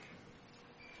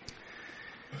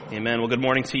Amen. Well, good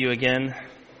morning to you again.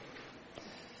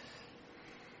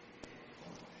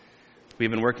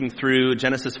 We've been working through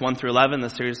Genesis 1 through 11, the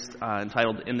series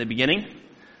entitled In the Beginning.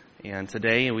 And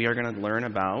today we are going to learn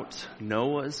about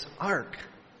Noah's Ark.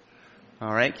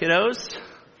 All right, kiddos?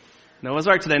 Noah's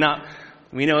Ark today. Now,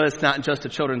 we know it's not just a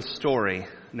children's story,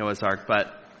 Noah's Ark,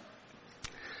 but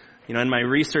in my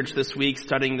research this week,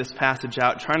 studying this passage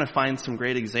out, trying to find some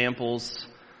great examples,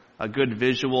 a good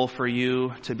visual for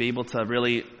you to be able to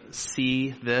really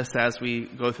see this as we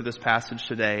go through this passage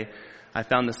today, I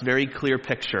found this very clear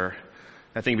picture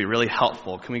I think would be really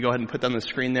helpful. Can we go ahead and put that on the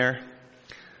screen there?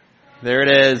 There it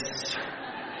is.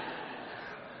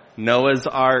 Noah's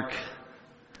Ark.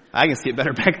 I can see it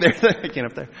better back there than I can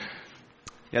up there.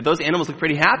 Yeah, those animals look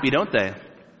pretty happy, don't they?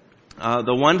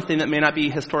 The one thing that may not be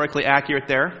historically accurate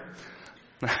there,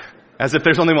 as if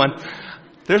there's only one,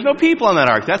 there's no people on that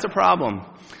ark. That's a problem.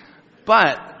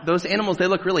 But those animals, they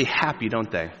look really happy,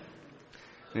 don't they?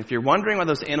 And if you're wondering why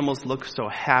those animals look so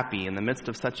happy in the midst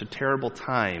of such a terrible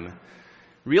time,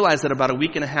 realize that about a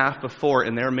week and a half before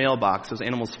in their mailbox, those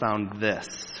animals found this.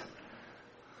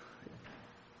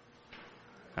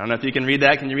 I don't know if you can read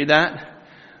that. Can you read that?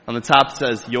 On the top it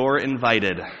says, "You're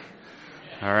invited."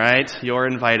 All right, you're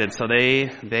invited. So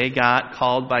they got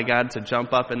called by God to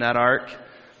jump up in that ark.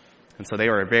 And so they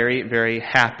were very, very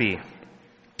happy.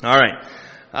 All right.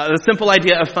 The simple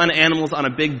idea of fun animals on a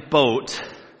big boat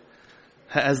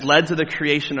has led to the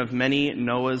creation of many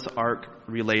Noah's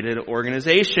Ark-related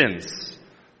organizations.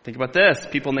 Think about this.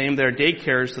 People name their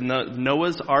daycares the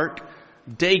Noah's Ark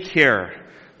Daycare.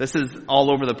 This is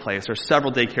all over the place. There are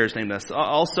several daycares named this.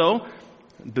 Also,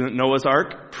 the Noah's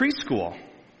Ark Preschool.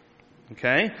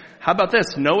 Okay? How about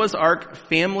this? Noah's Ark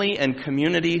Family and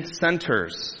Community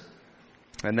Centers.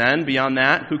 And then, beyond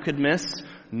that, who could miss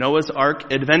Noah's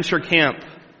Ark Adventure Camp?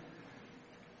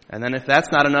 And then if that's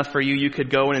not enough for you, you could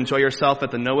go and enjoy yourself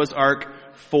at the Noah's Ark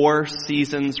Four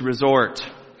Seasons Resort.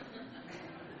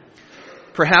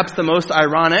 Perhaps the most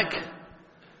ironic,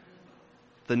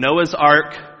 the Noah's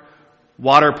Ark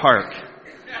Water Park.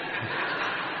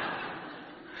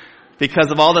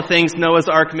 Because of all the things Noah's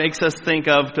Ark makes us think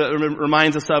of,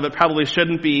 reminds us of, it probably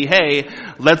shouldn't be, hey,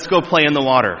 let's go play in the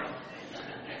water.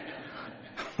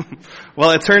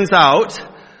 Well, it turns out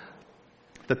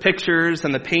the pictures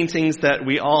and the paintings that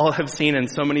we all have seen in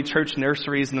so many church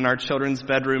nurseries and in our children's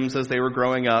bedrooms as they were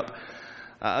growing up,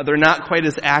 they're not quite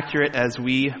as accurate as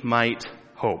we might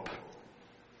hope.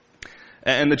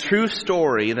 And the true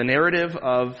story, the narrative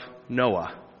of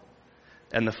Noah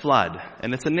and the flood,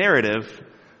 and it's a narrative,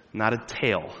 not a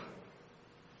tale.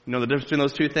 You know the difference between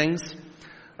those two things?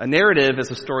 A narrative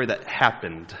is a story that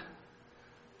happened.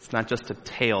 It's not just a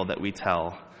tale that we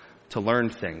tell to learn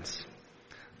things.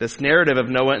 This narrative of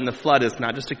Noah and the flood is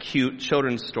not just a cute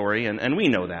children's story, and we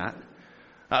know that.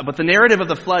 But the narrative of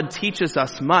the flood teaches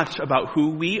us much about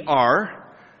who we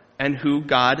are and who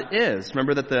God is.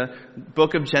 Remember that the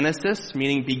book of Genesis,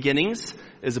 meaning beginnings,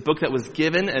 is a book that was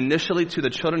given initially to the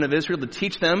children of Israel to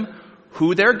teach them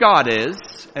who their God is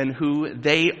and who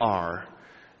they are.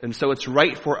 And so it's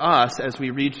right for us as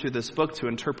we read through this book to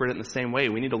interpret it in the same way.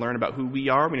 We need to learn about who we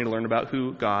are. We need to learn about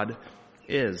who God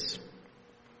is.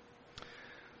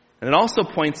 And it also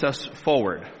points us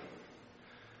forward.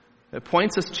 It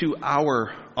points us to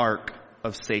our ark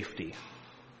of safety.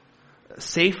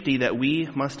 Safety that we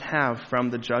must have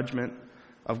from the judgment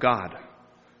of God.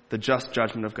 The just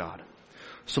judgment of God.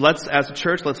 So let's, as a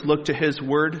church, let's look to His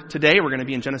Word today. We're going to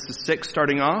be in Genesis 6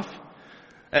 starting off.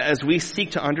 As we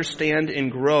seek to understand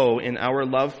and grow in our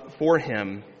love for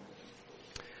Him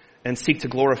and seek to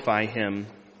glorify Him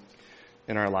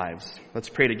in our lives. Let's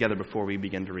pray together before we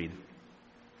begin to read.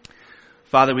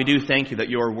 Father, we do thank You that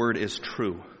Your Word is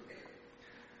true.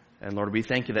 And Lord, we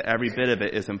thank You that every bit of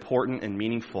it is important and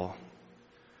meaningful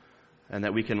and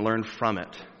that we can learn from it.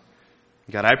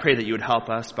 God, I pray that You would help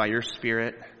us by Your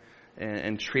Spirit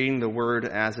and treating the Word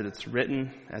as it's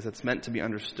written, as it's meant to be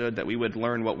understood, that we would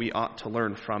learn what we ought to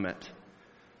learn from it,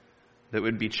 that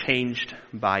would be changed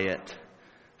by it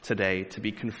today, to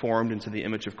be conformed into the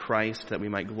image of Christ, that we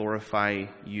might glorify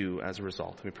You as a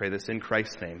result. We pray this in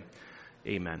Christ's name.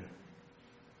 Amen.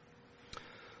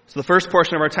 So the first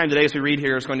portion of our time today as we read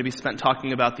here is going to be spent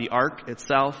talking about the ark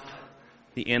itself,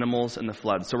 the animals, and the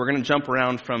flood. So we're going to jump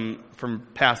around from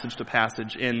passage to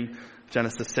passage in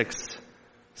Genesis 6,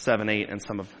 7, 8, and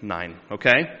some of 9.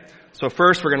 Okay? So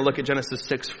first we're going to look at Genesis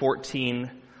 6,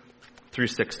 14 through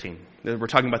 16. We're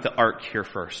talking about the ark here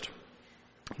first.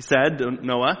 He said to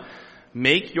Noah,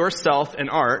 "Make yourself an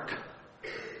ark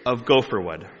of gopher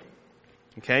wood."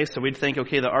 Okay, so we'd think,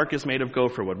 okay, the ark is made of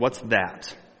gopher wood. What's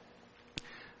that?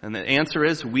 And the answer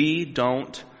is, we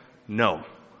don't know.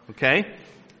 Okay?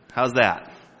 How's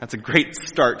that? That's a great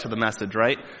start to the message,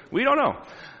 right? We don't know.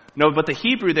 No, but the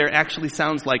Hebrew there actually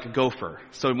sounds like gopher.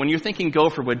 So when you're thinking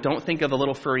gopherwood, don't think of the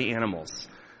little furry animals.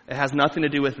 It has nothing to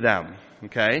do with them,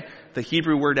 okay? The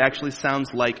Hebrew word actually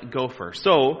sounds like gopher.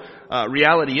 So,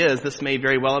 reality is this may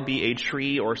very well be a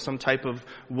tree or some type of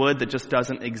wood that just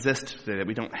doesn't exist today, that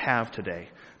we don't have today.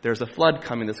 There's a flood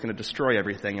coming that's going to destroy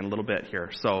everything in a little bit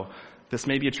here. So, this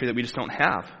may be a tree that we just don't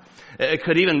have. It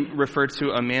could even refer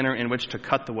to a manner in which to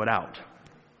cut the wood out,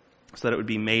 so that it would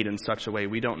be made in such a way.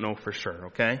 We don't know for sure,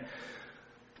 okay?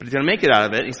 But he's going to make it out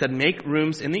of it. He said, make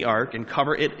rooms in the ark and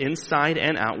cover it inside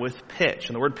and out with pitch.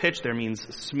 And the word pitch there means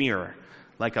smear,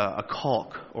 like a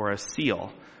caulk or a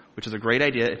seal, which is a great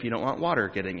idea if you don't want water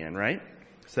getting in, right?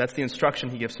 So that's the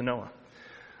instruction he gives to Noah.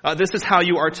 This is how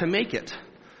you are to make it.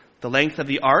 The length of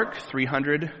the ark,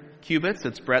 300 cubits,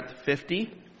 its breadth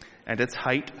 50, and its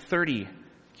height 30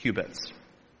 cubits.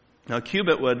 Now a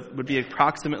cubit would be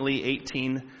approximately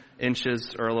 18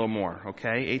 inches or a little more,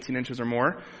 okay? 18 inches or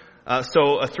more.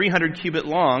 So a 300 cubit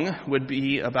long would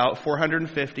be about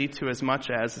 450 to as much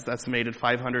as, it's estimated,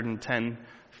 510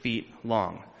 feet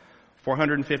long.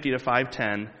 450 to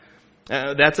 510.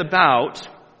 That's about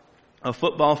a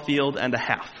football field and a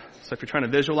half. So if you're trying to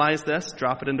visualize this,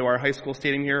 drop it into our high school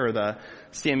stadium here or the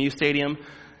CMU stadium.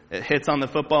 It hits on the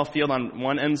football field on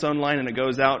one end zone line and it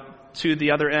goes out to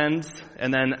the other ends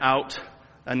and then out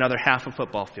another half a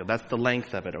football field. That's the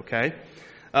length of it, okay?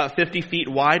 50 feet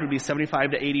wide would be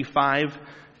 75 to 85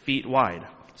 feet wide.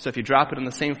 So if you drop it in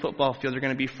the same football field, you're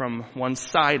going to be from one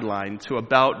sideline to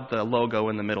about the logo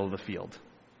in the middle of the field.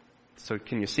 So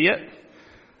can you see it?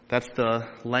 That's the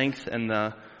length and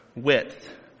the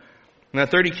width. Now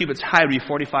 30 cubits high would be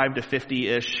 45 to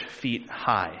 50-ish feet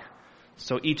high.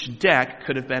 So each deck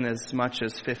could have been as much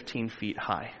as 15 feet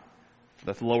high.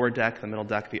 The lower deck, the middle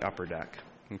deck, the upper deck.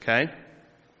 Okay?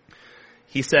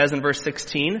 He says in verse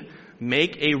 16,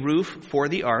 make a roof for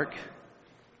the ark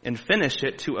and finish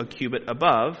it to a cubit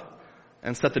above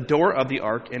and set the door of the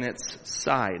ark in its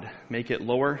side. Make it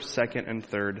lower, second, and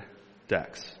third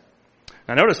decks.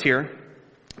 Now notice here,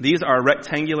 these are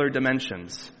rectangular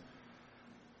dimensions.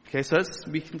 Okay, so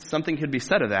something could be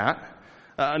said of that.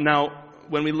 Now,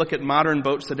 when we look at modern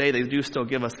boats today, they do still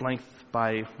give us length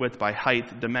by width by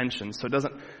height dimensions. So it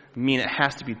doesn't mean it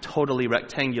has to be totally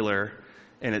rectangular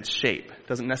in its shape. It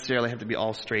doesn't necessarily have to be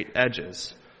all straight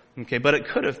edges. Okay, but it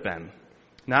could have been.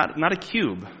 Not a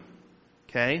cube.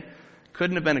 Okay?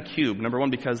 Couldn't have been a cube. Number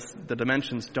one, because the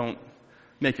dimensions don't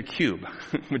make a cube.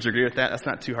 Would you agree with that? That's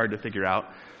not too hard to figure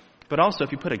out. But also,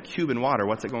 if you put a cube in water,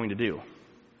 what's it going to do?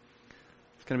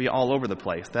 It's going to be all over the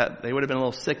place. They would have been a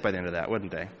little sick by the end of that,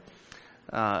 wouldn't they?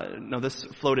 No, this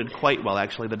floated quite well,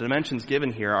 actually. The dimensions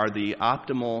given here are the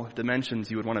optimal dimensions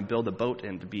you would want to build a boat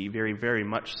in to be very, very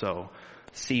much so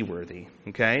seaworthy.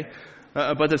 Okay?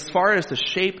 But as far as the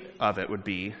shape of it would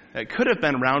be, it could have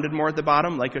been rounded more at the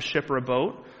bottom, like a ship or a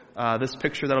boat. This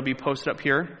picture that'll be posted up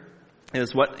here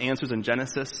is what Answers in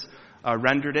Genesis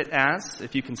rendered it as,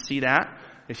 if you can see that.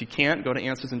 If you can't, go to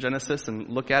Answers in Genesis and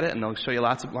look at it, and they'll show you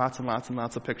lots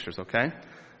of pictures, okay?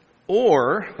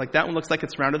 Or, like that one looks like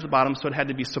it's rounded at the bottom, so it had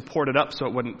to be supported up so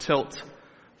it wouldn't tilt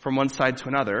from one side to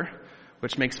another,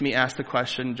 which makes me ask the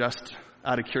question, just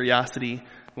out of curiosity,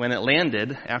 when it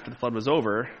landed after the flood was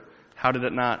over, how did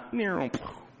it not,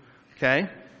 okay?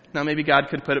 Now maybe God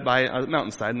could put it by a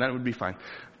mountainside and that would be fine.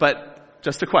 But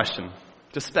just a question,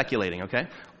 just speculating, okay?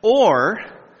 Or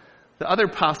the other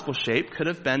possible shape could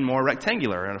have been more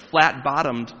rectangular and a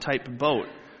flat-bottomed type boat,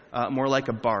 more like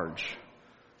a barge.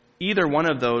 Either one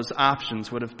of those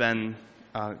options would have been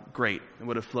great. It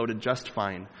would have floated just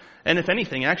fine. And if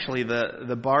anything, actually,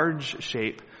 the barge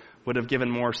shape would have given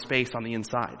more space on the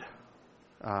inside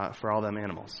for all them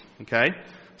animals. Okay?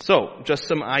 So, just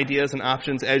some ideas and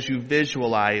options as you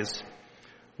visualize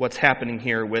what's happening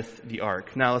here with the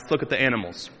ark. Now, let's look at the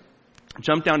animals.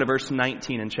 Jump down to verse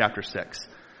 19 in chapter 6.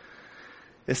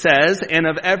 It says, and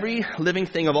of every living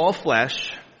thing of all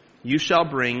flesh, you shall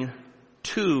bring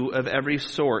 2 of every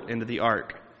sort into the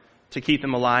ark, to keep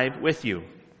them alive with you.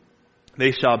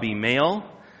 They shall be male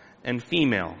and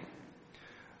female.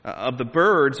 Of the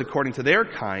birds according to their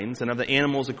kinds, and of the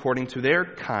animals according to their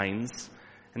kinds,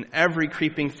 and every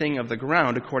creeping thing of the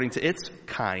ground according to its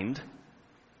kind,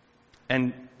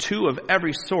 and 2 of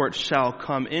every sort shall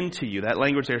come into you. That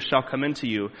language there, shall come into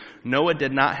you. Noah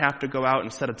did not have to go out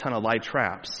and set a ton of live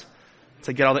traps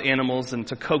to get all the animals and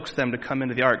to coax them to come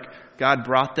into the ark. God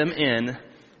brought them in,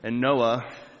 and Noah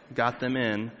got them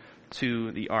in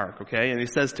to the ark, okay? And he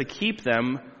says to keep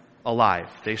them alive.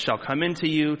 They shall come into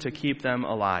you to keep them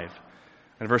alive.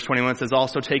 And verse 21 says,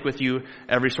 also take with you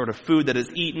every sort of food that is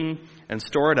eaten and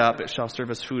store it up. It shall serve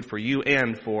as food for you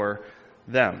and for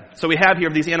them. So we have here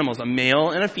of these animals, a male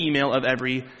and a female of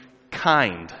every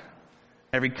kind.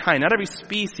 Every kind, not every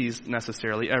species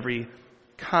necessarily, every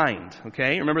kind.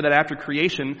 Okay? Remember that after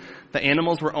creation, the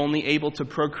animals were only able to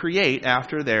procreate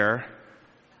after their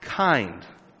kind.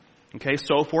 Okay,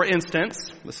 so for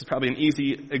instance, this is probably an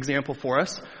easy example for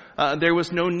us, there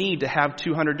was no need to have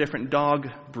 200 different dog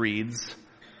breeds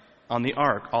on the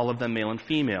ark, all of them male and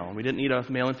female. We didn't need a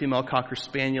male and female Cocker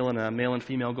Spaniel and a male and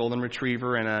female Golden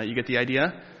Retriever, and you get the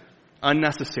idea?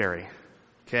 Unnecessary.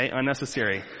 Okay,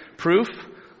 unnecessary. Proof,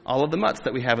 all of the mutts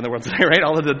that we have in the world today, right?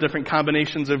 All of the different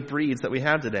combinations of breeds that we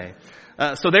have today.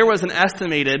 So there was an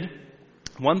estimated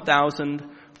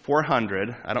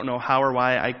 1,400, I don't know how or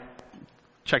why, I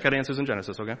check out Answers in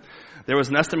Genesis, okay? There was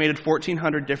an estimated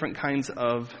 1,400 different kinds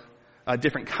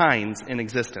in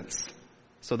existence.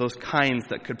 So those kinds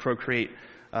that could procreate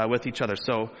with each other.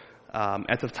 So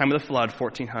at the time of the flood,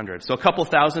 1,400. So a couple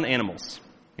thousand animals.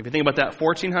 If you think about that,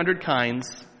 1,400 kinds,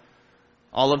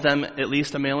 all of them at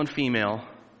least a male and female.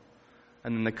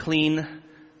 And then the clean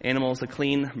animals, the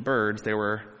clean birds, there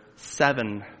were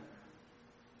 7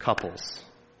 couples.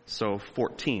 So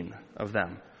 14 of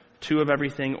them. 2 of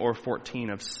everything or 14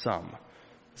 of some.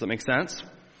 Does that make sense?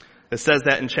 It says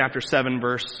that in chapter 7,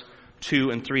 verse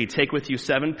 2 and 3. Take with you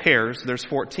 7 pairs, there's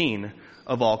 14,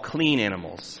 of all clean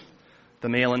animals. The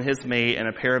male and his mate, and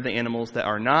a pair of the animals that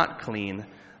are not clean,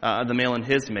 the male and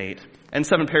his mate. And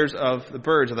 7 pairs of the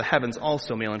birds of the heavens,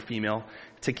 also male and female,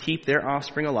 to keep their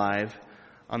offspring alive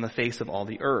on the face of all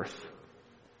the earth.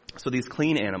 So these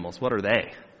clean animals, what are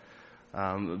they?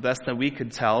 The best that we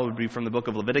could tell would be from the book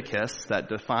of Leviticus that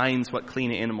defines what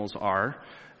clean animals are.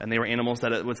 And they were animals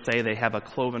that it would say they have a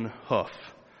cloven hoof.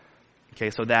 Okay,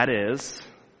 so that is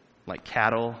like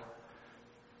cattle,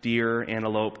 deer,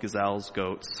 antelope, gazelles,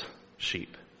 goats,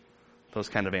 sheep. Those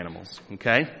kind of animals.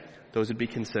 Okay? Those would be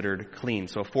considered clean.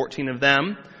 So 14 of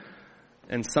them.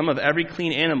 And some of every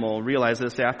clean animal, realize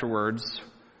this afterwards,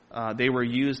 they were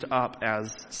used up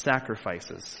as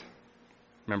sacrifices.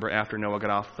 Remember after Noah got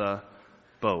off the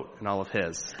boat and all of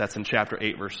his. That's in chapter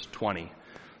 8, verse 20.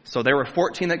 So there were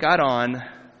 14 that got on.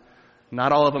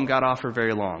 Not all of them got off for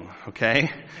very long, okay?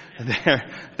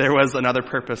 There was another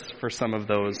purpose for some of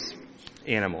those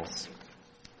animals.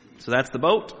 So that's the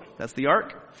boat. That's the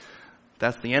ark.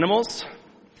 That's the animals.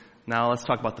 Now let's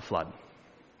talk about the flood.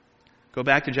 Go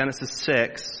back to Genesis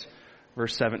 6,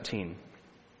 verse 17.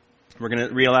 We're going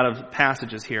to read a lot of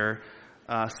passages here,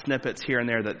 snippets here and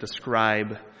there that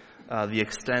describe the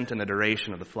extent and the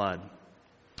duration of the flood.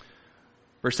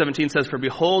 Verse 17 says, for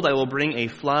behold, I will bring a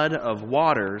flood of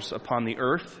waters upon the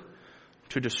earth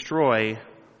to destroy,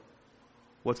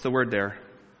 what's the word there?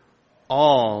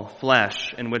 All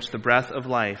flesh in which is the breath of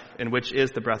life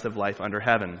under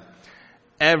heaven.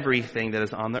 Everything that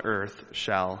is on the earth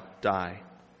shall die.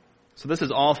 So this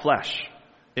is all flesh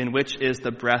in which is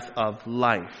the breath of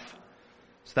life.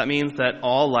 So that means that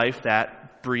all life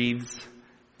that breathes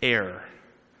air.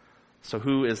 So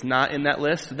who is not in that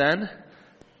list then?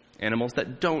 Animals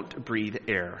that don't breathe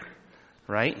air,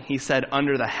 right? He said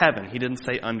under the heaven. He didn't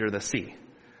say under the sea,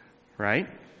 right?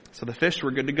 So the fish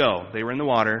were good to go. They were in the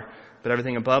water, but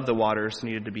everything above the waters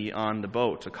needed to be on the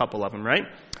boat, a couple of them, right?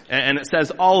 And it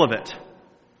says all of it.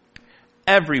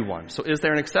 Everyone. So is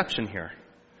there an exception here?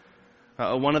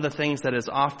 One of the things that is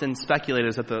often speculated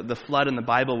is that the flood in the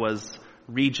Bible was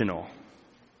regional.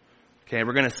 Okay,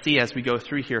 we're going to see as we go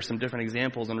through here some different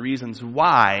examples and reasons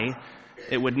why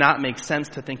it would not make sense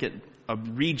to think it a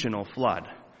regional flood.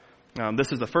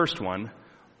 This is the first one.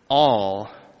 All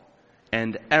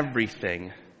and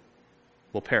everything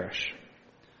will perish.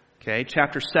 Okay,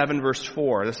 chapter 7, verse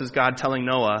 4. This is God telling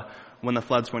Noah when the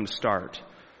flood's going to start.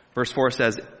 Verse 4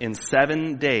 says, in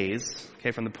 7 days,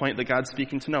 okay, from the point that God's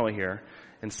speaking to Noah here,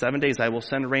 in 7 days I will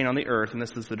send rain on the earth, and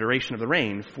this is the duration of the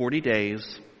rain, 40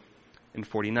 days and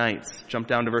 40 nights. Jump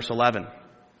down to verse 11.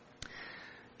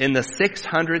 In the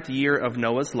 600th year of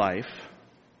Noah's life,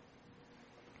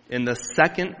 in the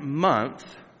 2nd month,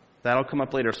 that'll come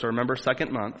up later, so remember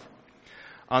 2nd month,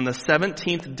 on the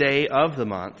 17th day of the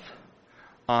month,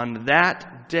 on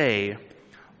that day,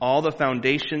 all the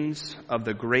foundations of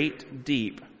the great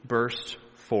deep burst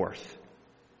forth,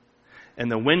 and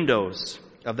the windows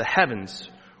of the heavens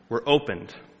were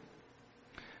opened,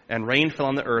 and rain fell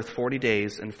on the earth 40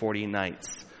 days and 40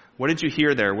 nights. What did you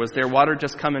hear there? Was there water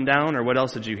just coming down, or what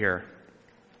else did you hear?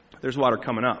 There's water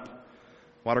coming up.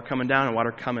 Water coming down and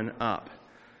water coming up.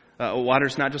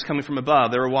 Water's not just coming from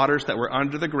above. There were waters that were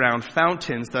under the ground,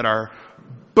 fountains that are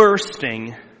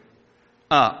bursting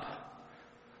up.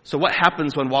 So what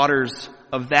happens when waters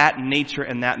of that nature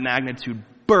and that magnitude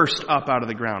burst up out of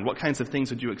the ground, what kinds of things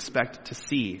would you expect to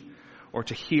see or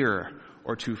to hear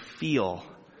or to feel?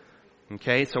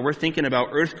 Okay, so we're thinking about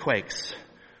earthquakes.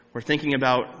 We're thinking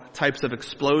about types of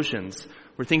explosions.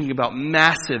 We're thinking about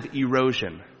massive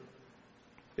erosion.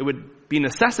 It would be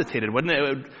necessitated, wouldn't it? It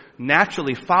would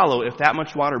naturally follow if that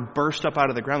much water burst up out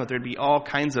of the ground that there'd be all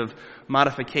kinds of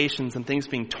modifications and things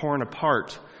being torn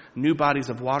apart, new bodies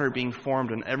of water being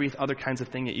formed, and every other kinds of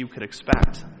thing that you could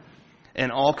expect.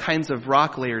 And all kinds of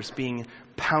rock layers being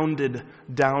pounded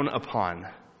down upon.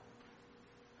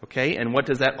 Okay, and what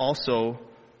does that also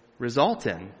result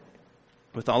in?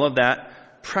 With all of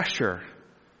that pressure,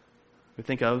 we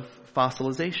think of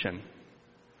fossilization.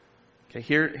 Okay,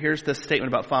 here's this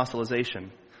statement about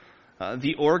fossilization.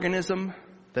 The organism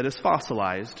that is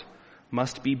fossilized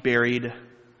must be buried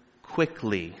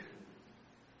quickly.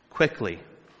 Quickly.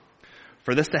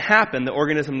 For this to happen, the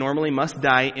organism normally must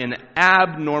die in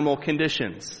abnormal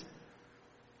conditions.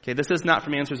 Okay, this is not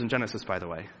from Answers in Genesis, by the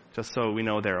way, just so we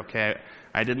know there, okay?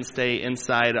 I didn't stay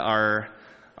inside our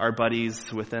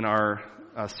buddies within our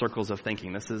circles of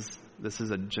thinking. This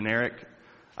is a generic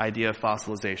idea of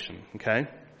fossilization, okay?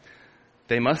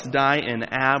 They must die in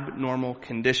abnormal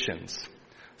conditions,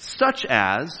 such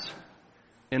as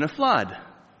in a flood,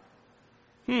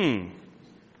 a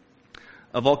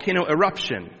volcano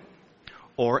eruption,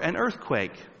 or an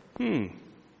earthquake.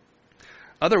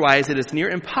 Otherwise, it is near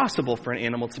impossible for an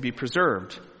animal to be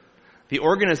preserved. The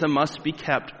organism must be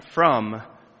kept from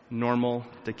normal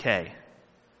decay.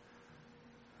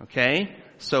 Okay?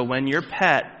 So when your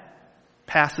pet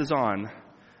passes on,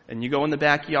 and you go in the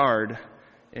backyard,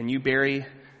 and you bury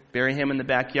him in the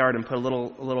backyard and put a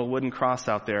little wooden cross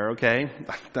out there, okay?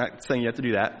 I'm not saying you have to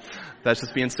do that. That's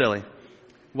just being silly.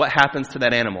 What happens to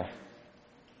that animal?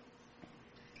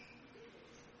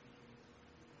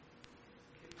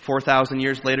 4,000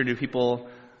 years later, do people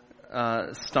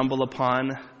stumble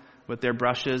upon, with their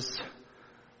brushes,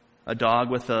 a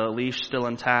dog with a leash still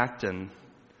intact and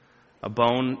a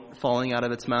bone falling out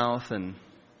of its mouth and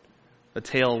a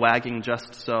tail wagging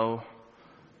just so?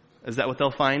 Is that what they'll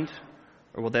find?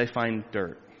 Or will they find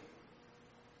dirt?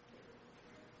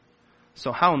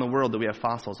 So how in the world do we have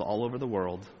fossils all over the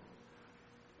world?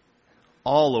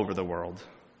 All over the world.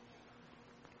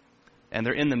 And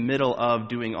they're in the middle of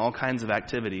doing all kinds of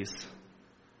activities.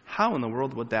 How in the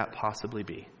world would that possibly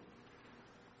be?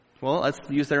 Well, let's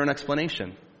use their own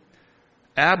explanation.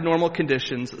 Abnormal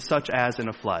conditions such as in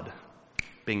a flood.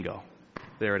 Bingo.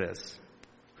 There it is.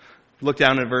 Look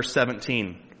down at verse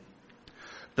 17.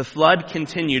 The flood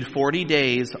continued 40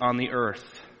 days on the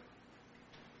earth.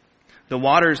 The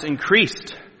waters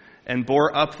increased and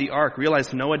bore up the ark.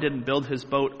 Realize Noah didn't build his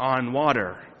boat on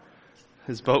water.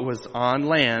 His boat was on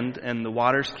land, and the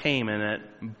waters came and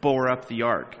it bore up the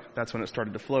ark. That's when it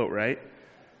started to float, right?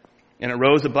 And it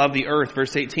rose above the earth.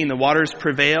 Verse 18, the waters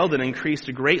prevailed and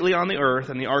increased greatly on the earth,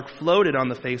 and the ark floated on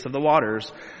the face of the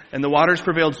waters. And the waters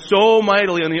prevailed so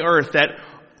mightily on the earth that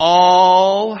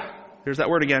here's that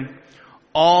word again,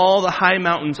 all the high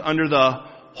mountains under the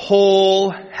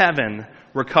whole heaven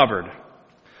were covered.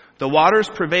 The waters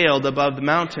prevailed above the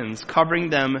mountains, covering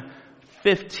them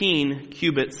 15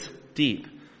 cubits deep.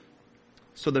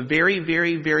 So the very,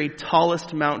 very, very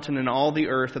tallest mountain in all the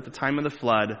earth at the time of the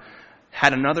flood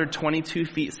had another 22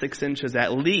 feet 6 inches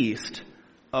at least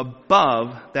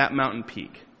above that mountain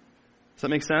peak. Does that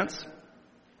make sense?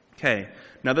 Okay.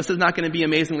 Now this is not going to be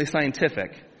amazingly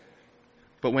scientific,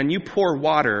 but when you pour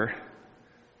water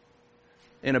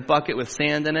in a bucket with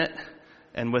sand in it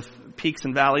and with peaks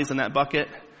and valleys in that bucket,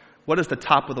 what does the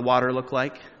top of the water look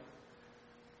like?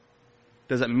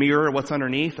 Does it mirror what's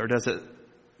underneath, or does it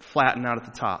flatten out at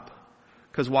the top?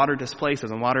 Because water displaces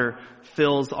and water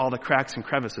fills all the cracks and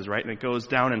crevices, right? And it goes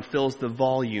down and fills the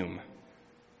volume.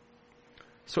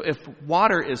 So if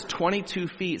water is 22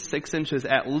 feet 6 inches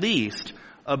at least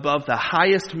above the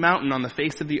highest mountain on the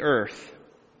face of the earth,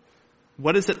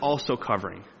 what is it also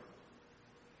covering?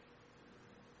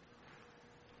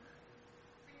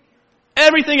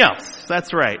 Everything else.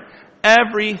 That's right.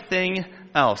 Everything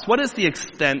else. What is the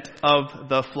extent of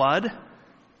the flood?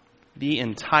 The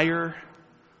entire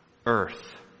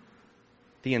earth.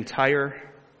 The entire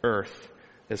earth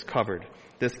is covered.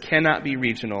 This cannot be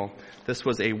regional. This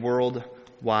was a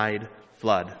worldwide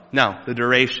flood. Now, the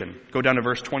duration. Go down to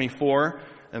verse 24,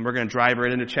 and we're going to drive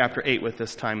right into chapter 8 with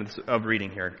this time of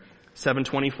reading here.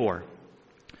 7:24.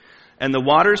 And the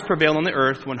waters prevailed on the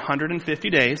earth 150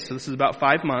 days, so this is about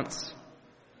 5 months.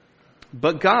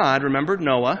 But God remembered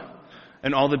Noah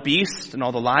and all the beasts and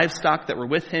all the livestock that were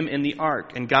with him in the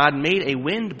ark. And God made a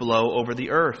wind blow over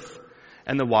the earth,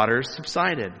 and the waters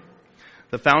subsided.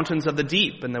 The fountains of the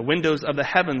deep and the windows of the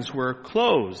heavens were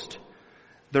closed.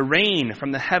 The rain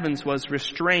from the heavens was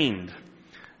restrained,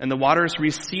 and the waters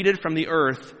receded from the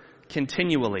earth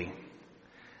continually.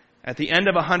 At the end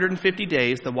of 150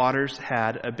 days, the waters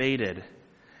had abated.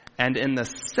 And in the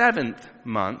 7th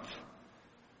month,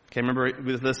 okay,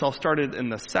 remember this all started in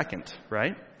the 2nd,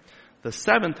 right? The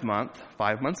 7th month,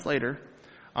 5 months later,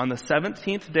 on the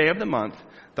 17th day of the month,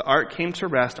 the ark came to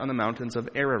rest on the mountains of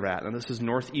Ararat. And this is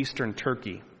northeastern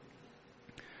Turkey.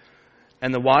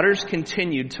 And the waters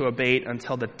continued to abate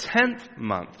until the 10th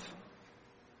month.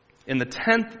 In the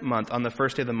 10th month, on the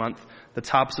first day of the month, the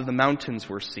tops of the mountains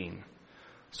were seen.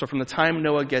 So from the time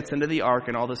Noah gets into the ark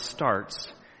and all this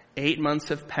starts, 8 months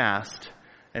have passed,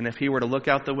 and if he were to look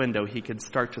out the window, he could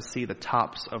start to see the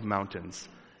tops of mountains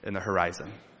in the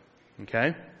horizon.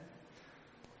 Okay?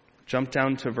 Jump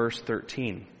down to verse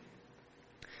 13.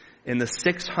 In the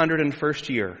 601st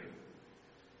year,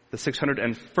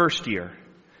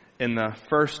 in the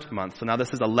first month, so now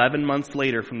this is 11 months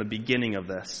later from the beginning of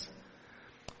this,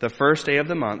 the first day of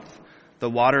the month, the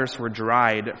waters were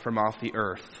dried from off the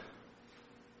earth.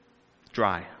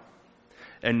 Dry.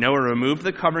 And Noah removed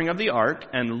the covering of the ark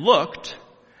and looked,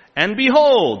 and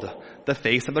behold, the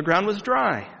face of the ground was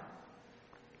dry.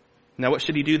 Now what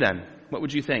should he do then? What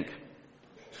would you think?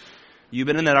 You've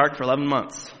been in that ark for 11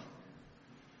 months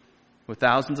with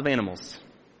thousands of animals.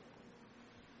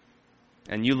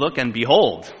 And you look and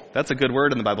behold, that's a good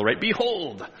word in the Bible, right?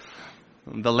 Behold,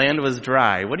 the land was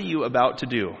dry. What are you about to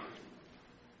do?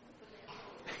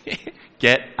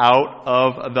 Get out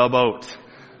of the boat.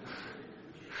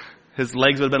 His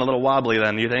legs would have been a little wobbly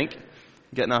then, you think?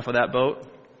 Getting off of that boat?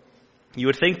 You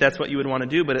would think that's what you would want to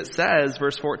do, but it says,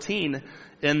 verse 14,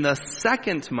 in the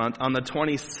 2nd month, on the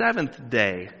 27th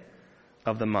day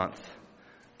of the month,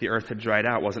 the earth had dried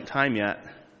out. It wasn't time yet.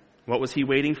 What was he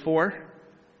waiting for?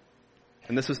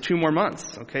 And this was 2 more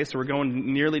months. Okay, so we're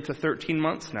going nearly to 13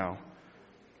 months now.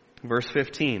 Verse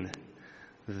 15.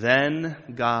 Then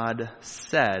God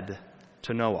said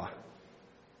to Noah,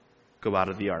 go out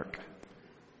of the ark,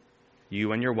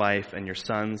 you and your wife and your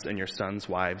sons'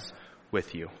 wives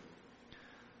with you.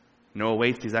 Noah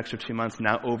waits these extra 2 months,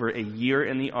 now over a year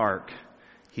in the ark.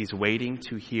 He's waiting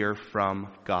to hear from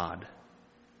God.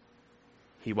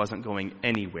 He wasn't going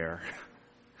anywhere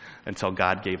until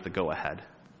God gave the go-ahead.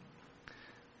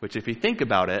 Which, if you think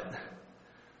about it,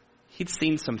 he'd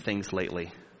seen some things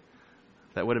lately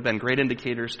that would have been great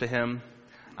indicators to him.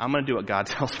 I'm going to do what God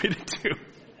tells me to do.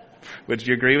 Would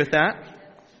you agree with that?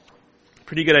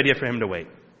 Pretty good idea for him to wait.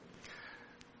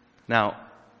 Now,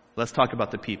 let's talk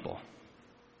about the people.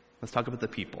 Let's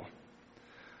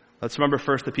remember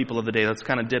first the people of the day. Let's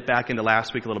kind of dip back into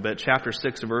last week a little bit. Chapter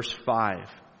 6, verse 5.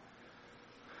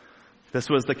 This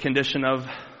was the condition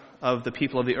of the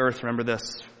people of the earth. Remember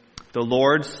this. The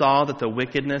Lord saw that the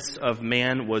wickedness of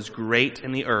man was great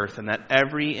in the earth, and that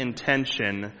every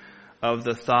intention of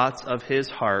the thoughts of his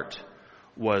heart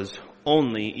was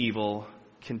only evil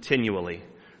continually.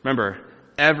 Remember,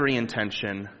 every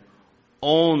intention,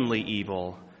 only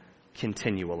evil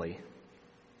continually.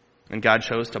 And God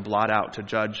chose to blot out, to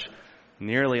judge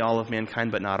nearly all of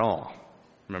mankind, but not all.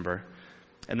 Remember?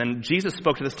 And then Jesus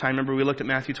spoke to this time. Remember, we looked at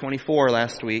Matthew 24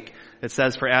 last week. It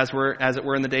says, for as it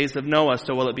were in the days of Noah,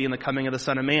 so will it be in the coming of the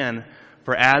Son of Man.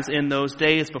 For as in those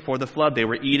days before the flood, they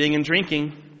were eating and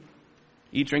drinking.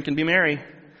 Eat, drink, and be merry.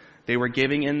 They were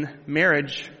giving in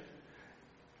marriage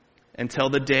until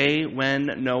the day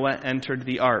when Noah entered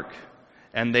the ark.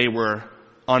 And they were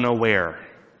unaware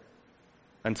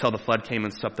until the flood came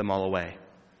and swept them all away.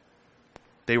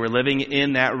 They were living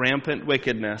in that rampant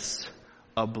wickedness,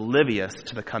 oblivious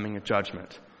to the coming of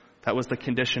judgment. That was the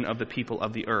condition of the people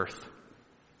of the earth.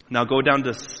 Now go down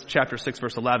to chapter 6,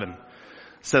 verse 11. It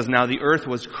says, now the earth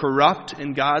was corrupt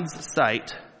in God's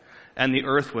sight, and the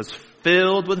earth was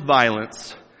filled with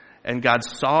violence, and God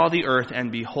saw the earth,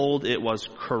 and behold, it was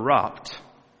corrupt.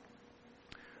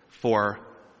 For,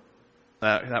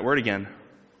 that word again,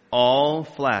 all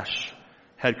flesh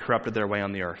had corrupted their way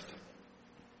on the earth.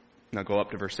 Now go up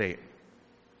to verse 8.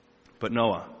 But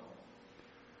Noah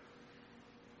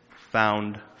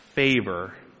found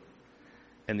favor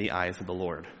in the eyes of the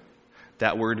Lord.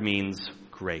 That word means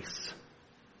grace.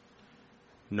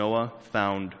 Noah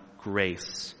found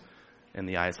grace in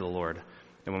the eyes of the Lord.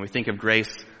 And when we think of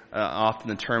grace, often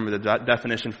the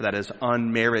definition for that is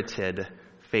unmerited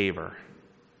favor.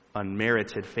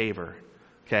 Unmerited favor.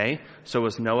 Okay? So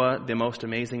was Noah the most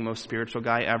amazing, most spiritual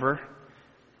guy ever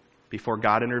before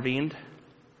God intervened?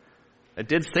 It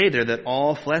did say there that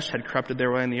all flesh had corrupted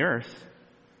their way on the earth.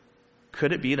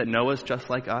 Could it be that Noah's just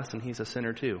like us and he's a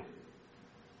sinner too?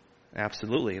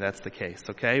 Absolutely, that's the case.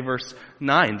 Okay, verse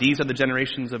 9. These are the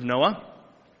generations of Noah.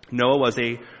 Noah was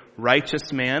a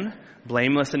righteous man,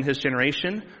 blameless in his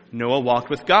generation. Noah walked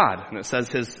with God. And it says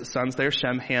his sons there,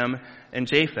 Shem, Ham, and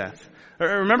Japheth.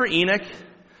 Remember Enoch?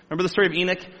 Remember the story of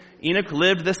Enoch? Enoch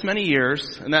lived this many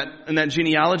years. In that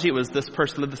genealogy, it was this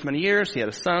person lived this many years. He had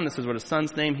a son. This is what his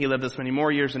son's name. He lived this many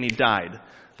more years and he died.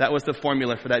 That was the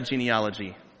formula for that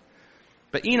genealogy.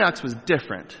 But Enoch's was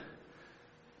different.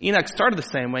 Enoch started the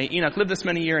same way. Enoch lived this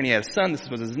many years and he had a son. This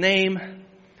was his name.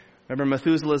 Remember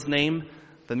Methuselah's name?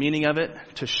 The meaning of it?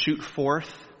 To shoot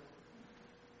forth.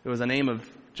 It was a name of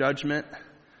judgment.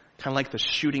 Kind of like the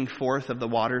shooting forth of the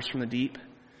waters from the deep.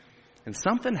 And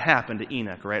something happened to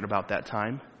Enoch right about that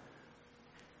time.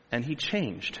 And he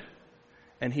changed.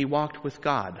 And he walked with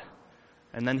God.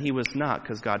 And then he was not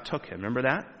because God took him. Remember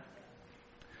that?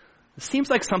 It seems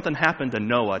like something happened to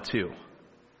Noah too.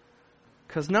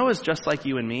 Because Noah's just like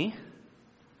you and me.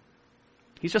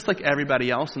 He's just like everybody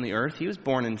else on the earth. He was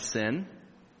born in sin.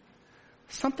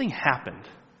 Something happened.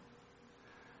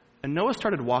 And Noah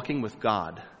started walking with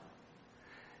God.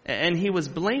 And he was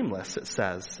blameless, it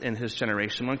says, in his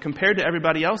generation. When compared to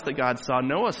everybody else that God saw,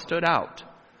 Noah stood out.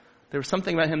 There was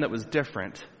something about him that was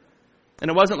different.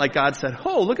 And it wasn't like God said,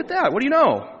 "Oh, look at that. What do you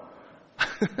know?"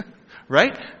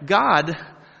 Right? God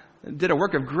did a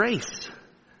work of grace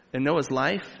in Noah's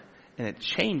life, and it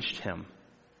changed him.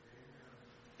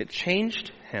 It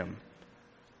changed him.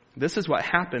 This is what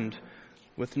happened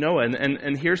with Noah.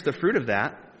 And here's the fruit of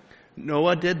that.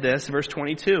 Noah did this, verse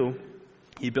 22.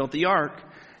 He built the ark,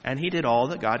 and he did all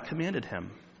that God commanded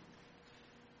him.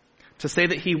 To say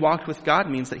that he walked with God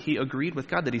means that he agreed with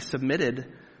God, that he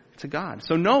submitted to God.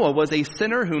 So Noah was a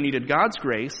sinner who needed God's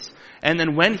grace, and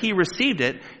then when he received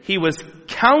it, he was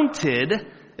counted,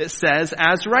 it says,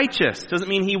 as righteous. Doesn't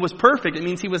mean he was perfect, it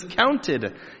means he was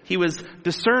counted. He was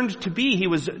discerned to be, he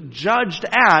was judged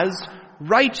as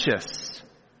righteous.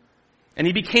 And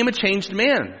he became a changed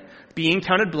man, being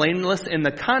counted blameless in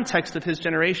the context of his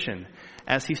generation,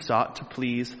 as he sought to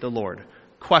please the Lord.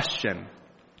 Question: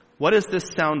 what does this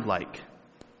sound like?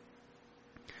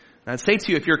 And I'd say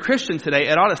to you, if you're a Christian today,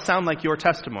 it ought to sound like your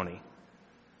testimony.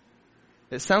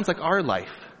 It sounds like our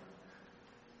life.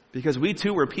 Because we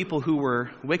too were people who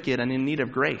were wicked and in need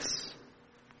of grace.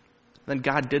 Then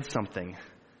God did something.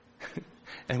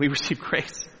 And we received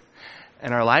grace.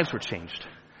 And our lives were changed.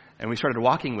 And we started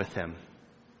walking with Him.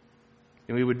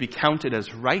 And we would be counted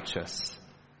as righteous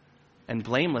and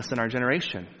blameless in our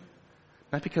generation.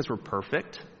 Not because we're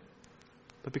perfect,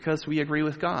 but because we agree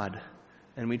with God.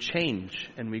 And we change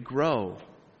and we grow.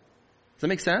 Does that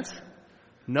make sense?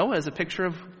 Noah is a picture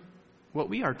of what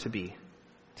we are to be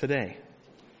today.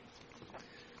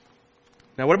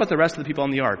 Now, what about the rest of the people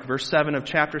on the ark? Verse 7 of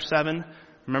chapter 7.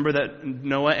 Remember that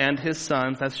Noah and his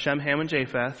sons, that's Shem, Ham, and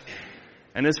Japheth,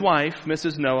 and his wife,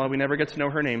 Mrs. Noah, we never get to know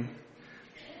her name,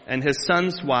 and his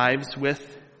sons' wives with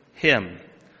him.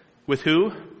 With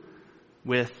who?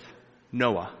 With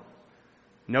Noah.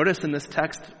 Notice in this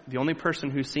text, the only person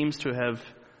who seems to have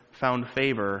found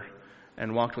favor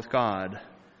and walked with God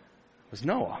was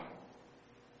Noah.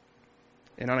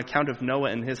 And on account of Noah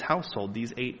and his household,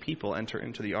 these 8 people enter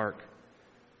into the ark.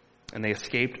 And they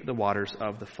escaped the waters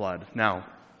of the flood. Now,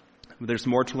 there's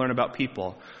more to learn about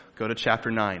people. Go to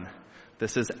chapter 9.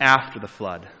 This is after the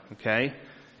flood, okay?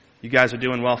 You guys are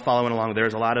doing well following along.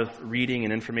 There's a lot of reading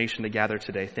and information to gather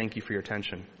today. Thank you for your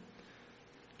attention.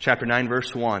 Chapter 9,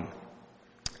 verse 1.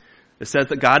 It says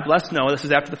that God blessed Noah. This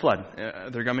is after the flood.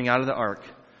 They're coming out of the ark.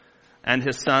 And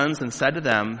his sons, and said to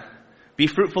them, "Be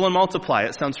fruitful and multiply."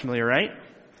 It sounds familiar, right?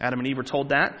 Adam and Eve were told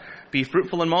that. "Be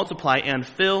fruitful and multiply and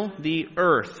fill the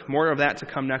earth." More of that to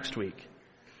come next week.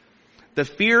 "The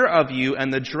fear of you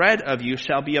and the dread of you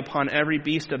shall be upon every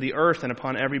beast of the earth and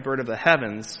upon every bird of the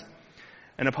heavens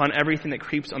and upon everything that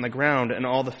creeps on the ground and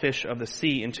all the fish of the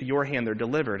sea. Into your hand they're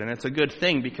delivered." And it's a good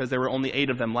thing because there were only 8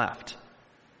 of them left.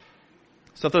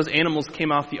 So if those animals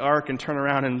came off the ark and turned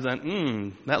around and said,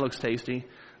 that looks tasty,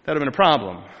 that would have been a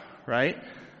problem, right?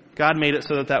 God made it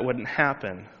so that that wouldn't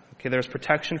happen. Okay, there's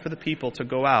protection for the people to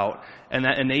go out, and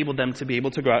that enabled them to be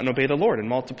able to go out and obey the Lord and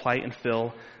multiply and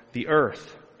fill the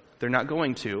earth. They're not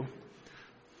going to.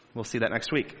 We'll see that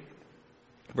next week.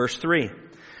 Verse 3.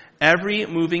 "Every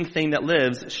moving thing that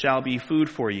lives shall be food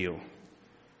for you.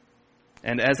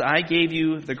 And as I gave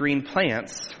you the green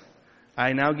plants,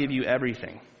 I now give you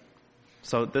everything."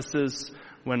 So this is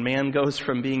when man goes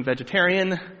from being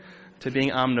vegetarian to being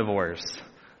omnivores.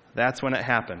 That's when it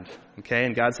happened. Okay,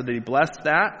 and God said that He blessed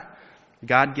that.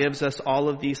 God gives us all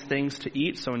of these things to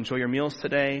eat, so enjoy your meals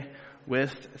today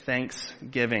with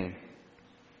thanksgiving.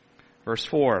 Verse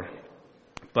 4,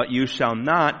 "But you shall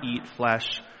not eat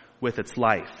flesh with its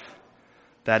life.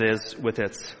 That is, with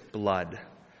its blood.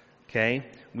 Okay?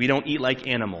 We don't eat like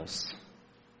animals.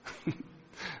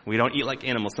 We don't eat like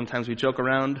animals. Sometimes we joke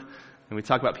around and we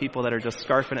talk about people that are just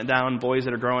scarfing it down, boys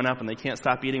that are growing up and they can't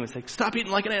stop eating. We say, stop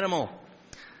eating like an animal.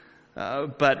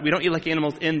 But we don't eat like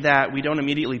animals in that we don't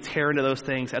immediately tear into those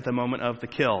things at the moment of the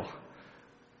kill.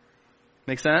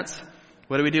 Make sense?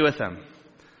 What do we do with them?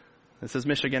 This is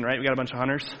Michigan, right? We got a bunch of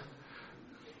hunters.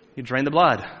 You drain the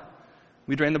blood.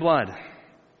 We drain the blood.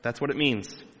 That's what it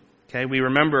means. Okay? We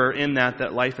remember in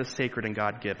that life is sacred and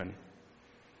God-given.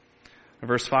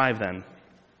 Verse 5 then.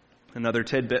 Another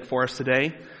tidbit for us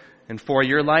today. And for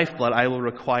your lifeblood I will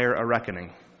require a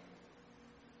reckoning.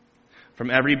 From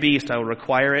every beast I will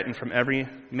require it, and from every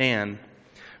man,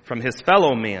 from his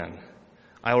fellow man,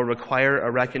 I will require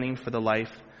a reckoning for the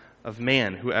life of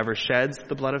man. Whoever sheds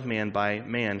the blood of man, by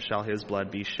man shall his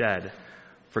blood be shed.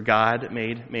 For God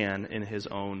made man in his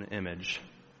own image.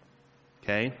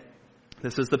 Okay?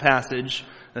 This is the passage.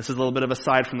 This is a little bit of a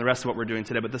side from the rest of what we're doing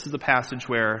today, but this is a passage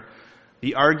where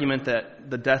the argument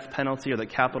that the death penalty or the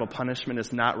capital punishment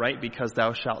is not right because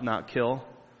thou shalt not kill.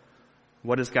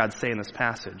 What does God say in this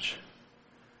passage?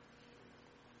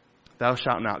 Thou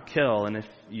shalt not kill, and if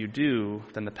you do,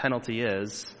 then the penalty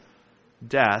is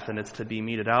death, and it's to be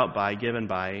meted out by, given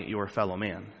by your fellow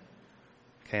man.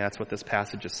 Okay, that's what this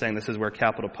passage is saying. This is where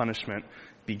capital punishment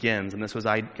begins, and this was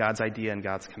God's idea and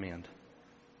God's command.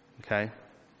 Okay?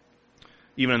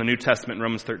 Even in the New Testament, in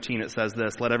Romans 13, it says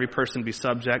this, let every person be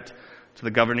subject to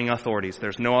the governing authorities.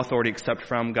 There's no authority except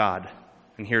from God.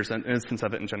 And here's an instance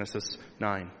of it in Genesis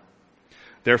 9.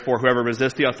 Therefore, whoever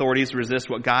resists the authorities resists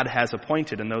what God has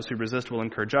appointed, and those who resist will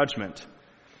incur judgment.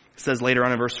 It says later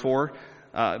on in verse 4,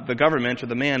 the government or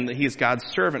the man, he is God's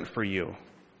servant for you,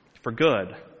 for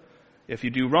good. If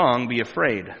you do wrong, be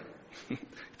afraid. If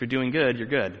you're doing good, you're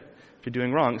good. If you're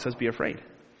doing wrong, it says be afraid.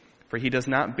 For he does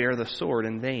not bear the sword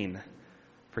in vain.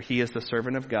 For he is the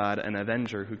servant of God, an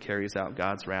avenger who carries out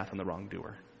God's wrath on the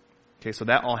wrongdoer. Okay, so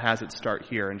that all has its start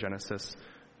here in Genesis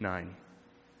 9.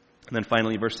 And then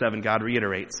finally, verse 7, God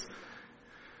reiterates,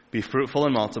 be fruitful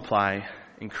and multiply,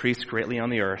 increase greatly on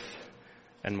the earth,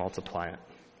 and multiply it.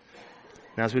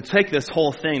 Now, as we take this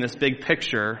whole thing, this big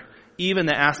picture, even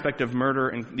the aspect of murder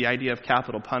and the idea of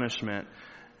capital punishment,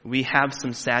 we have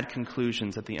some sad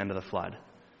conclusions at the end of the flood.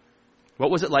 What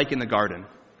was it like in the garden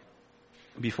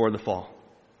before the fall?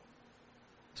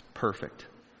 It's perfect.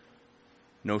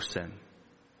 No sin.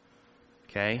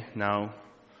 Okay, now,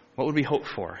 what would we hope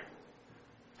for?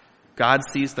 God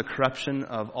sees the corruption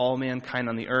of all mankind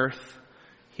on the earth.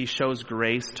 He shows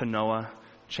grace to Noah,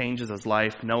 changes his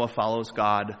life. Noah follows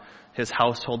God. His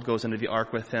household goes into the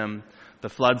ark with him. The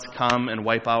floods come and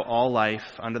wipe out all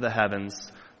life under the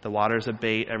heavens. The waters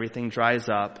abate, everything dries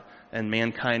up, and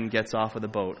mankind gets off of the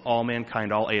boat. All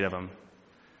mankind, all 8 of them,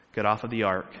 get off of the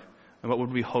ark. And what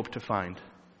would we hope to find?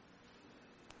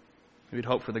 We'd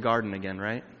hope for the garden again,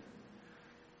 right?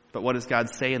 But what does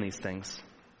God say in these things?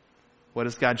 What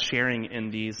is God sharing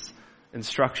in these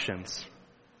instructions?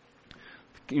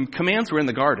 Commands were in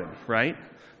the garden, right?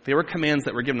 They were commands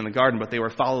that were given in the garden, but they were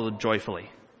followed joyfully,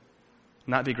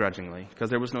 not begrudgingly, because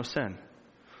there was no sin.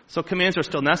 So commands are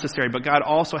still necessary, but God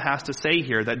also has to say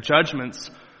here that judgments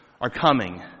are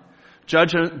coming.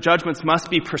 Judgments must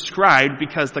be prescribed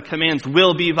because the commands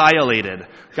will be violated.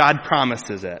 God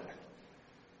promises it.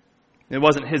 It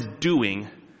wasn't his doing,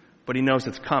 but he knows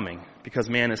it's coming because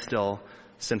man is still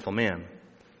sinful man.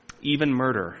 Even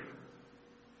murder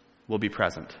will be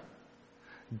present.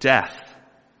 Death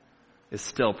is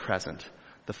still present.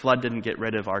 The flood didn't get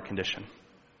rid of our condition.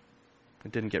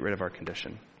 It didn't get rid of our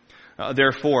condition.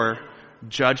 Therefore,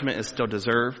 judgment is still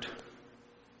deserved.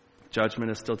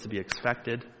 Judgment is still to be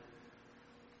expected.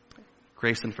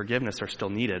 Grace and forgiveness are still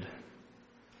needed.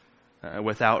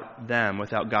 Without them,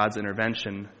 without God's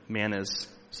intervention, man is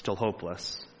still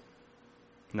hopeless.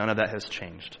 None of that has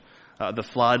changed. The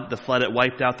flood, it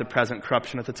wiped out the present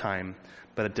corruption at the time,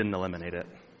 but it didn't eliminate it.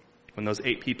 When those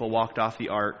 8 people walked off the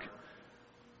ark,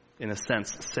 in a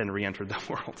sense, sin re-entered the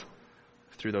world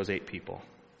through those 8 people.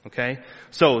 Okay?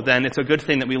 So then it's a good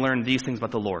thing that we learned these things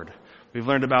about the Lord. We've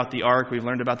learned about the ark, we've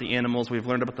learned about the animals, we've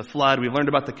learned about the flood, we've learned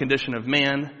about the condition of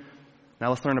man. Now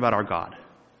let's learn about our God.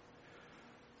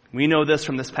 We know this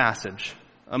from this passage,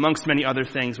 amongst many other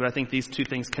things, but I think these 2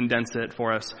 things condense it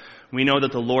for us. We know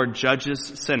that the Lord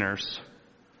judges sinners,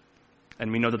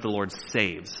 and we know that the Lord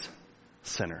saves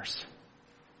sinners.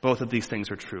 Both of these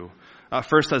things are true.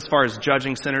 First, as far as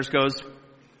judging sinners goes,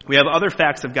 we have other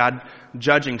facts of God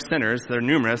judging sinners. They're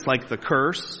numerous, like the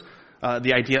curse,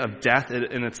 the idea of death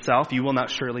in itself. You will not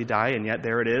surely die, and yet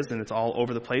there it is, and it's all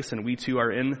over the place, and we too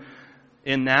are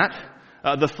in that.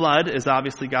 The flood is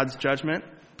obviously God's judgment.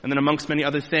 And then amongst many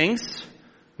other things,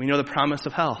 we know the promise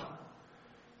of hell.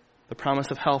 The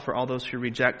promise of hell for all those who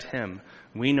reject him.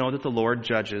 We know that the Lord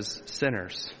judges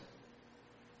sinners.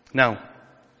 Now,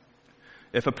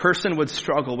 if a person would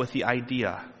struggle with the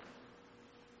idea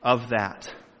of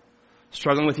that,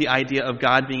 struggling with the idea of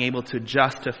God being able to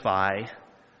justify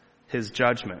his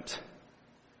judgment,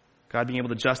 God being able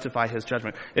to justify his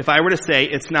judgment. If I were to say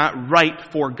it's not right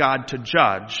for God to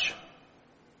judge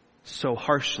so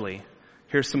harshly,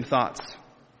 here's some thoughts.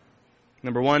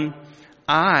 Number one,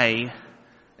 I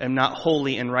am not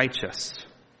holy and righteous.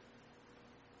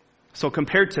 So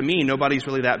compared to me, nobody's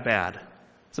really that bad.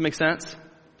 Does that make sense?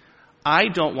 I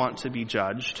don't want to be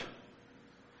judged.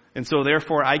 And so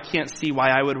therefore, I can't see why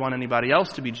I would want anybody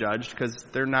else to be judged because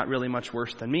they're not really much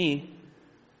worse than me.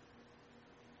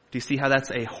 Do you see how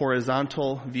that's a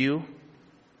horizontal view?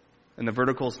 And the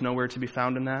vertical is nowhere to be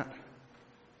found in that?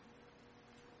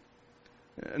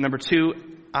 Number two,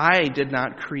 I did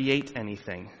not create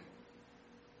anything.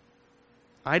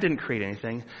 I didn't create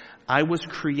anything. I was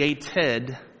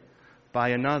created by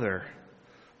another.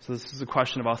 So this is a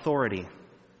question of authority.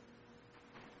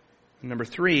 Number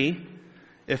three,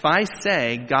 if I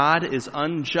say God is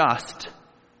unjust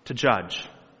to judge,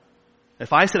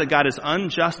 if I say that God is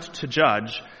unjust to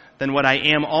judge, then what I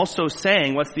am also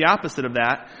saying, what's the opposite of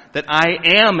that? That I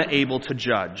am able to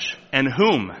judge. And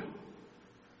whom?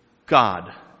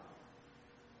 God.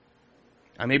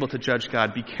 I'm able to judge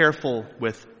God. Be careful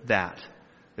with that.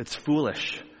 It's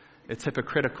foolish. It's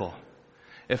hypocritical.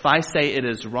 If I say it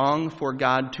is wrong for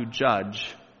God to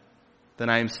judge, then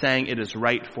I am saying it is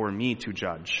right for me to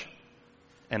judge.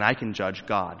 And I can judge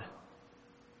God.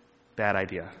 Bad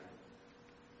idea.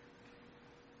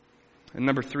 And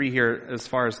number three here, as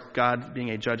far as God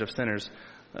being a judge of sinners,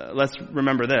 let's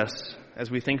remember this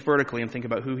as we think vertically and think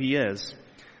about who he is.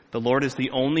 The Lord is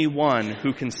the only one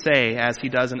who can say, as he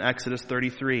does in Exodus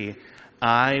 33,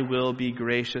 I will be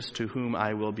gracious to whom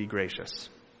I will be gracious,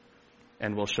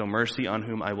 and will show mercy on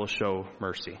whom I will show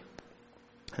mercy.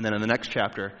 And then in the next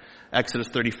chapter, Exodus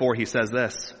 34, he says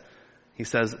this. He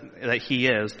says that he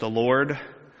is the Lord,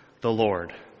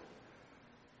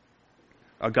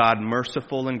 a God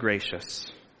merciful and gracious,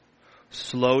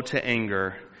 slow to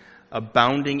anger,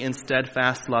 abounding in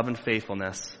steadfast love and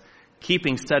faithfulness,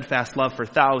 keeping steadfast love for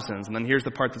thousands. And then here's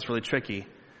the part that's really tricky.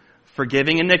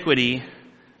 Forgiving iniquity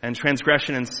and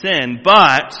transgression and sin,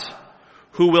 but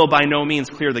who will by no means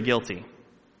clear the guilty.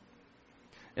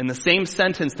 In the same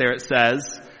sentence there it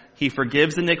says, he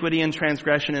forgives iniquity and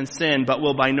transgression and sin, but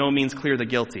will by no means clear the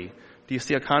guilty. Do you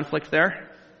see a conflict there?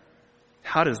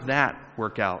 How does that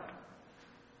work out?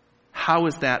 How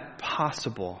is that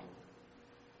possible?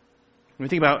 When we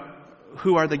think about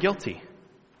who are the guilty,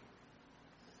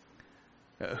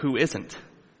 who isn't,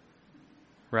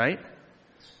 right?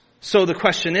 So the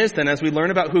question is then, as we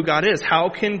learn about who God is, how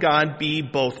can God be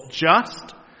both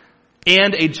just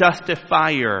and a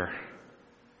justifier?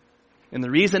 And the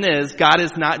reason is, God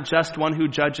is not just one who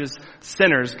judges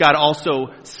sinners. God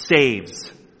also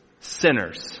saves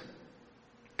sinners.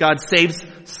 God saves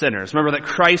sinners. Remember that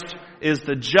Christ is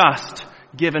the just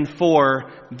given for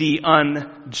the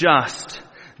unjust.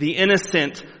 The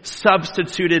innocent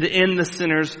substituted in the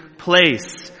sinner's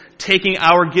place, taking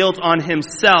our guilt on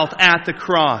himself at the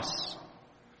cross.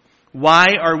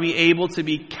 Why are we able to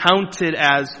be counted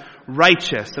as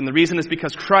righteous? And the reason is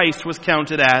because Christ was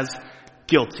counted as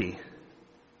guilty.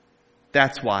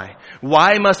 That's why.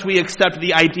 Why must we accept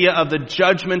the idea of the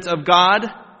judgment of God?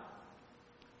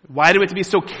 Why do we have to be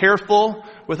so careful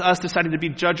with us deciding to be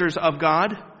judges of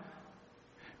God?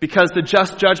 Because the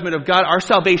just judgment of God, our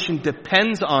salvation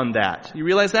depends on that. You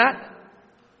realize that?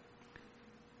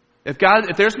 If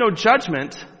there's no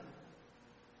judgment,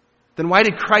 then why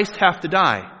did Christ have to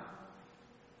die?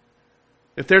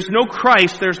 If there's no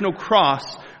Christ, there's no cross.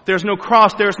 If there's no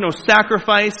cross, there's no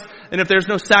sacrifice. And if there's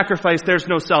no sacrifice, there's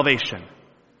no salvation.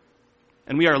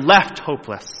 And we are left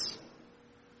hopeless.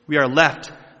 We are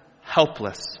left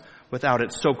helpless without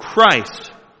it. So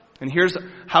Christ, and here's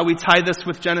how we tie this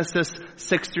with Genesis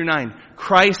 6 through 9.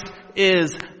 Christ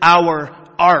is our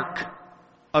ark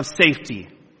of safety.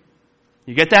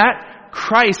 You get that?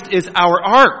 Christ is our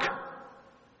ark.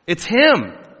 It's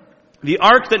him. The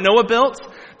ark that Noah built,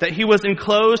 that he was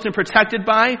enclosed and protected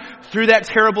by through that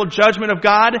terrible judgment of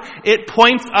God, it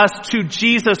points us to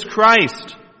Jesus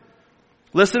Christ.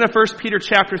 Listen to 1 Peter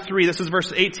chapter 3. This is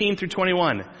verse 18 through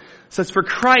 21. It says, for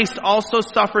Christ also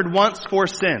suffered once for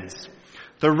sins.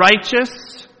 The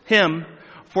righteous, him,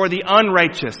 for the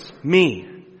unrighteous,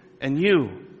 me and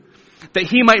you. That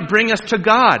he might bring us to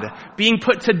God, being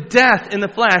put to death in the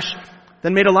flesh,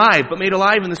 then made alive, but made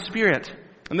alive in the Spirit.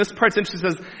 And this part's interesting.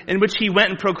 It says, in which he went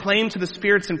and proclaimed to the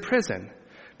spirits in prison,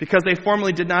 because they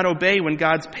formerly did not obey when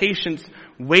God's patience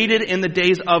waited in the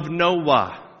days of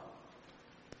Noah.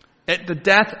 At the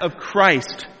death of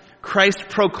Christ, Christ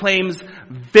proclaims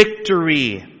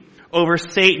victory over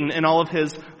Satan and all of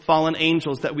his fallen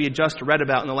angels that we had just read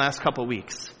about in the last couple of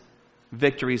weeks.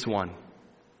 Victory's won. It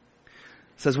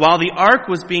says, while the ark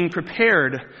was being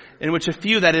prepared, in which a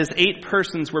few, that is 8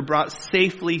 persons, were brought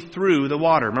safely through the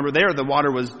water. Remember there, the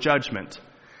water was judgment.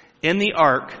 In the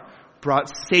ark,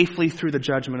 brought safely through the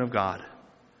judgment of God.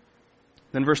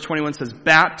 Then verse 21 says,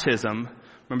 baptism,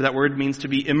 remember that word means to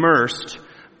be immersed.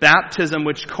 Baptism,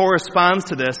 which corresponds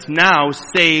to this, now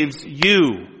saves you.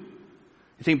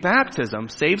 You think baptism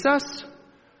saves us?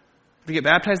 If we get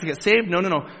baptized to get saved?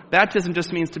 No. Baptism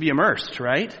just means to be immersed,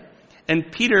 right?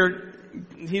 And Peter,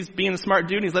 he's being a smart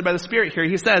dude, and he's led by the Spirit here.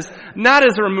 He says, not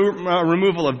as a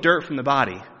removal of dirt from the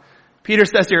body. Peter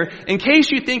says here, in case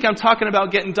you think I'm talking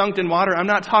about getting dunked in water, I'm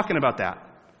not talking about that.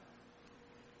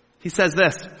 He says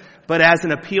this, but as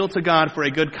an appeal to God for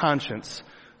a good conscience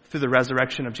through the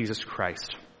resurrection of Jesus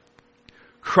Christ.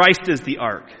 Christ is the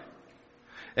ark.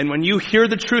 And when you hear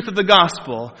the truth of the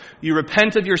gospel, you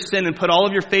repent of your sin and put all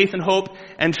of your faith and hope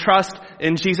and trust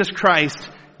in Jesus Christ,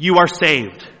 you are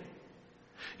saved.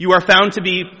 You are found to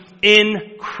be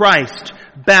in Christ,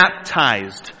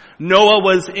 baptized. Noah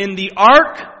was in the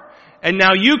ark, and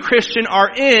now you, Christian, are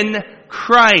in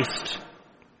Christ.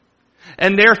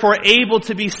 And therefore able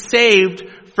to be saved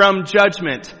from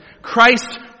judgment.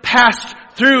 Christ passed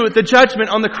through the judgment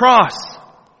on the cross.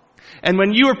 And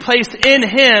when you were placed in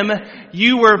Him,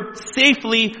 you were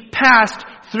safely passed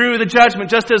through the judgment,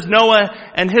 just as Noah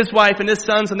and his wife and his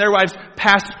sons and their wives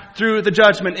passed through the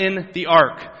judgment in the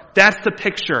ark. That's the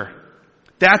picture.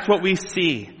 That's what we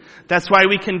see. That's why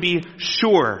we can be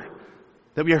sure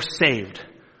that we are saved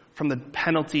from the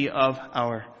penalty of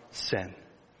our sin.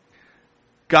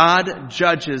 God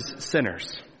judges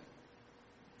sinners.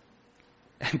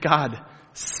 And God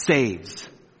saves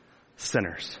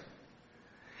sinners.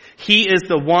 He is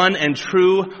the one and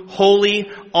true, holy,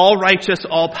 all-righteous,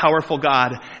 all-powerful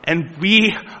God. And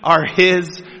we are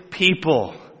His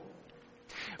people.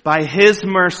 By His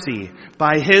mercy,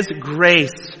 by His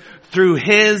grace, through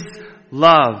His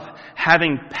love,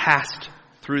 having passed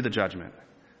through the judgment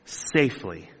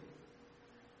safely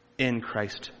in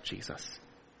Christ Jesus.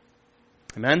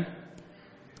 Amen?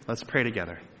 Let's pray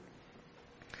together.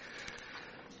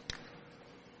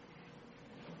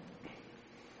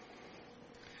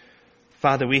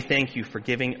 Father, we thank You for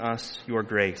giving us Your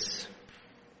grace.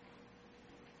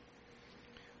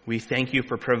 We thank You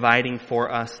for providing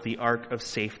for us the ark of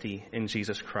safety in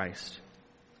Jesus Christ.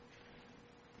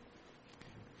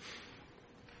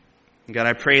 God,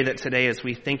 I pray that today as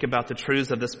we think about the truths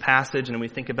of this passage and we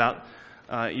think about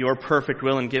Your perfect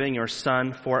will in giving Your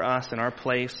Son for us in our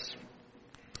place,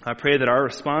 I pray that our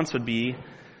response would be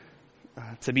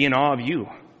to be in awe of You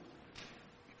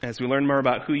as we learn more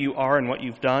about who You are and what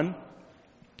You've done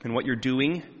and what You're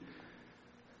doing.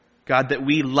 God, that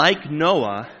we, like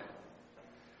Noah,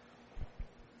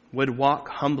 would walk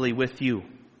humbly with You.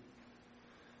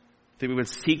 That we would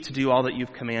seek to do all that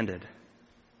You've commanded.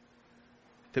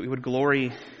 That we would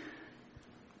glory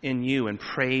in You and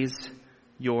praise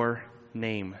Your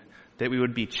name. That we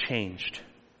would be changed.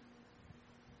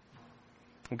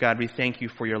 Oh God, we thank You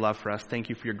for Your love for us. Thank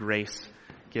You for Your grace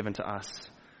given to us.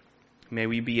 May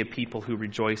we be a people who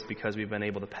rejoice because we've been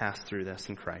able to pass through this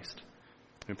in Christ.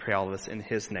 We pray all of this in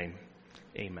His name.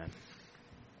 Amen.